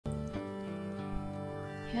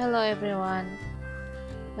Hello everyone,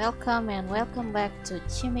 welcome and welcome back to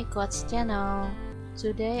Chimmi channel.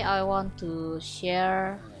 Today I want to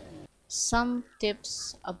share some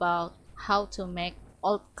tips about how to make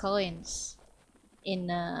altcoins in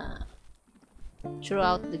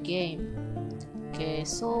throughout the game. Okay,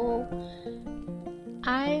 so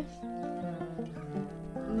I've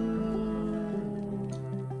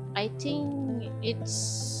I think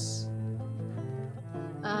it's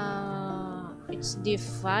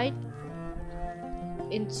divided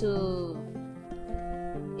into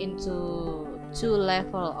two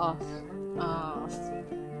level of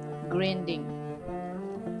grinding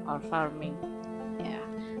or farming.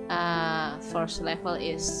 Yeah. First level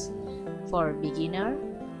is for beginner,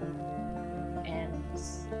 and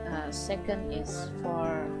second is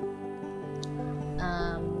for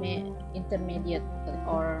intermediate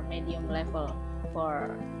or medium level,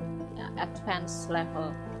 for advanced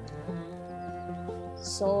level.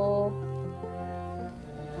 So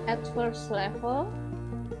at first level,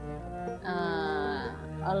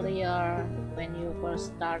 earlier when you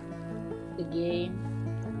first start the game,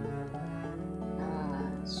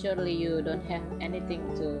 surely you don't have any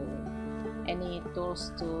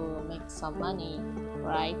tools to make some money,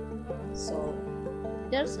 right? So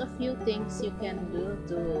there's a few things you can do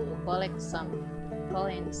to collect some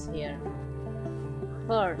coins here.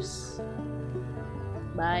 First,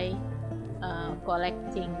 by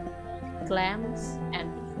collecting clams and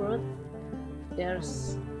fruit.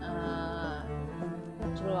 There's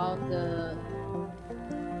throughout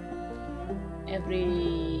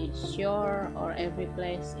every shore or every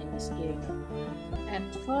place in this game. At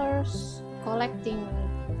first, collecting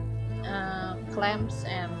clams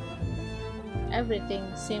and everything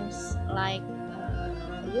seems like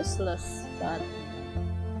useless, but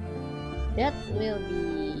that will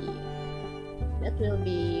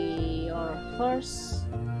be your first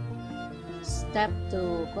step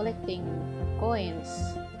to collecting coins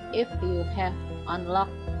if you have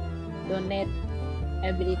unlocked donate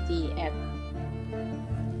ability at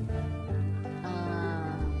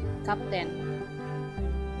captain.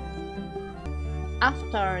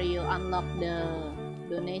 After you unlock the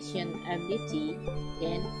donation ability,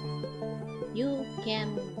 then you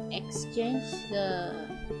can exchange the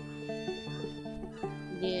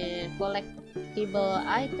collectible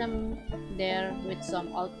item there with some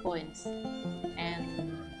altcoins, and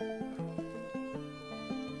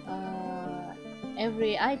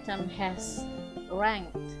every item has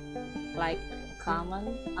ranked like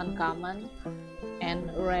common, uncommon, and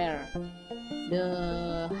rare.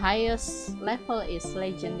 The highest level is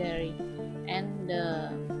legendary, and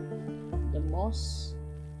the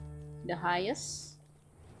highest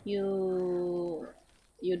you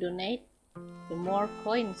donate, the more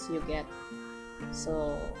coins you get.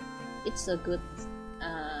 So it's a good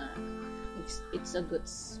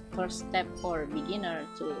first step for beginner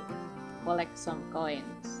to collect some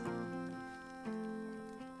coins.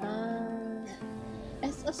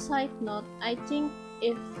 As a side note, I think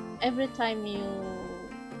if every time you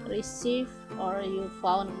receive or you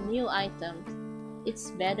found new items, it's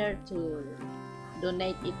better to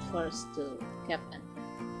donate it first to captain.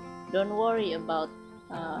 Don't worry about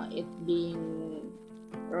it being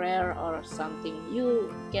rare or something.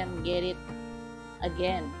 You can get it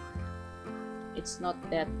again. It's not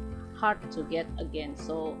that hard to get again,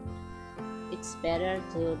 so it's better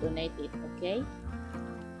to donate it, okay?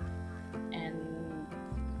 And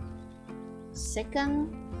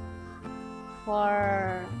second,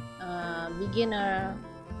 for beginner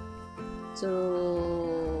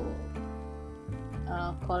to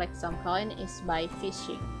collect some coin is by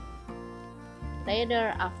fishing.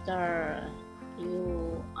 Later, after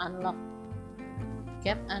you unlock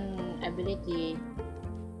captain ability,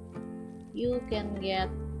 you can get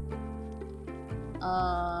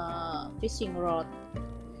a fishing rod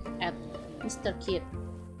at Mr. Kid.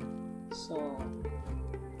 So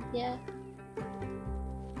yeah,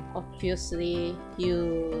 obviously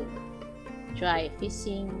you try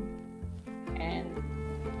fishing and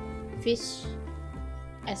fish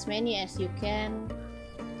as many as you can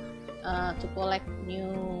to collect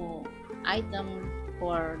new item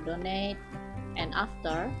for donate, and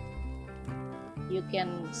after you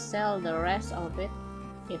can sell the rest of it.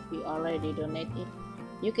 If you already donate it,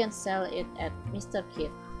 you can sell it at Mr.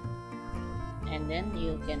 Kid, and then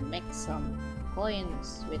you can make some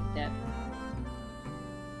coins with that.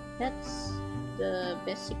 That's the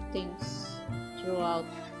basic things throughout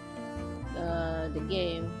the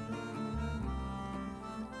game.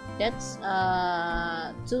 That's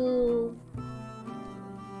two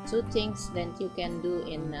things that you can do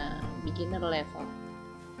in beginner level.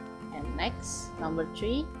 And Next, number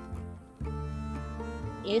 3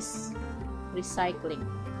 is recycling.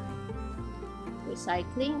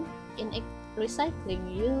 Recycling,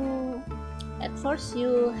 you at first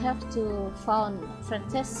you have to found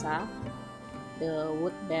Francesca, the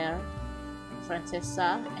wood bear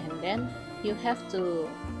Francesca, and then you have to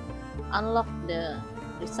unlock the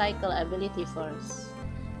recycle ability first.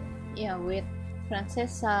 Yeah, with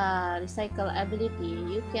Francesca recycle ability,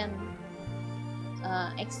 you can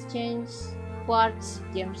exchange quartz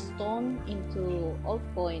gemstone into old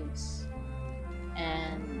coins,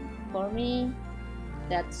 and for me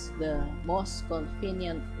that's the most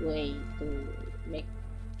convenient way to make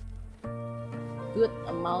good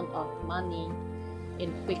amount of money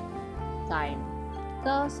in quick time.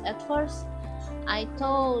 Because at first I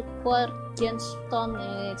thought quartz gemstone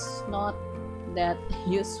is not that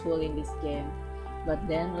useful in this game, but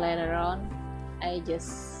then later on I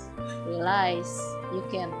just realized you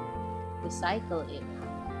can recycle it,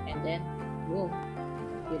 and then boom,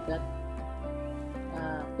 you got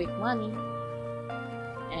quick money.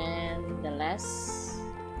 And the last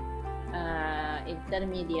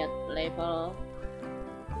intermediate level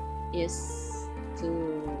is to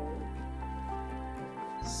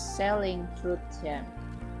selling fruit gem.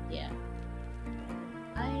 Yeah,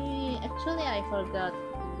 I forgot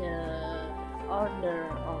the order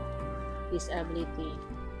of this ability.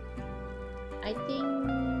 I think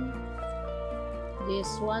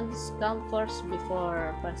this ones come first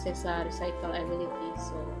before Francesca recycle ability.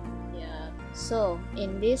 So yeah, so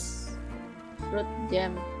in this fruit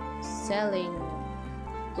gem selling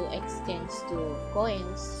to exchange to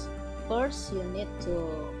coins, first you need to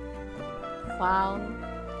found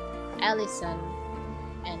Allison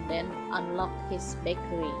and then unlock his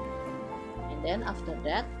bakery, and then after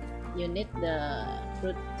that you need the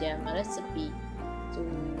fruit jam recipe to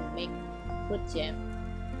make fruit jam.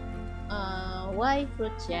 Why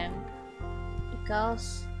fruit jam?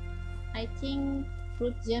 Because I think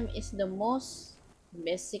fruit jam is the most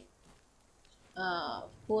basic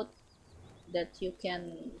food that you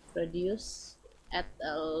can produce at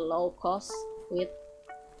a low cost with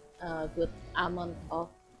a good amount of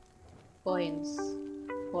coins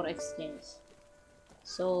for exchange.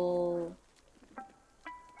 So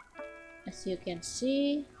as you can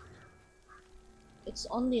see, it's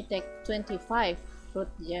only take 25 fruit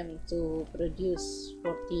gem to produce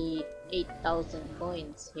 48,000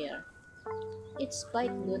 coins here. It's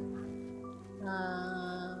quite good,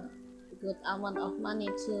 good amount of money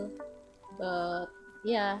too, but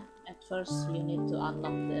yeah, at first you need to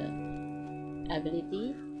unlock the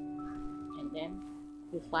ability, and then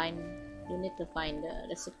you need to find the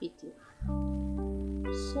recipe too.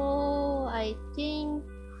 So I think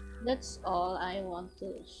that's all I want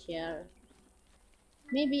to share.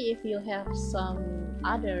 Maybe if you have some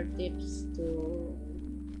other tips to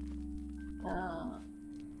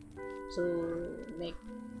make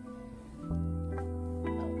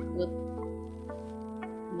good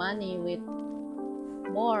money with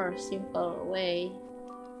more simple way,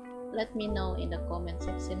 let me know in the comment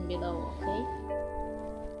section below. Okay,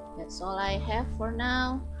 that's all I have for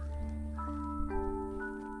now.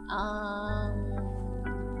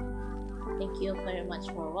 Thank you very much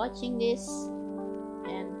for watching this,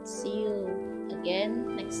 and see you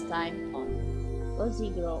again next time on Cozy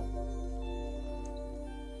Grow.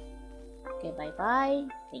 Okay, bye bye.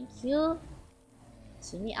 Thank you.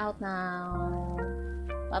 Chimmi out now.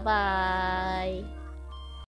 Bye bye.